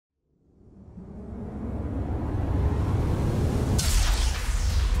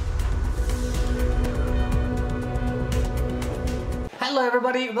Hello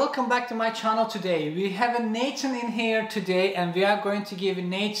everybody, welcome back to my channel today. We have a Nathan in here today and we are going to give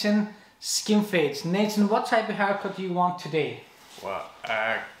Nathan skin fades. Nathan, what type of haircut do you want today? Well,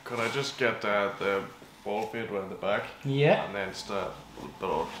 could I just get the ball fade around the back? Yeah. And then start a bit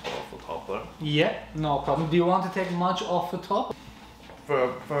off the top there? Yeah, no problem. Do you want to take much off the top? For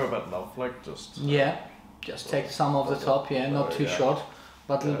a bit enough, like just... Yeah, just take some off the top, yeah, not too short.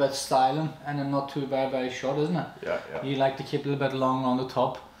 But a little bit styling and then not too very short, isn't it? Yeah, yeah. You like to keep a little bit long on the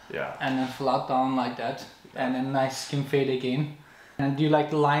top. Yeah. And then flat down like that. Yeah. And then nice skin fade again. And do you like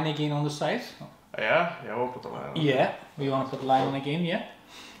the line again on the side? Yeah, we'll put the line on. Yeah, we want to put the line on again, yeah.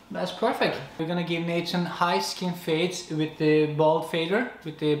 That's perfect. We're gonna give Nathan high skin fades with the bald fader,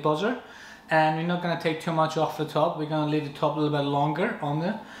 with the buzzer. And we're not gonna take too much off the top. We're gonna leave the top a little bit longer on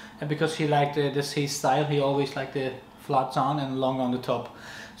the, and because he liked this his style, he always liked the flats on and long on the top.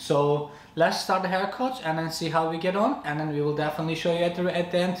 So let's start the haircut and then see how we get on, and then we will definitely show you at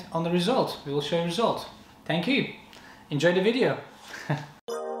the end on the result. We will show you the result. Thank you. Enjoy the video.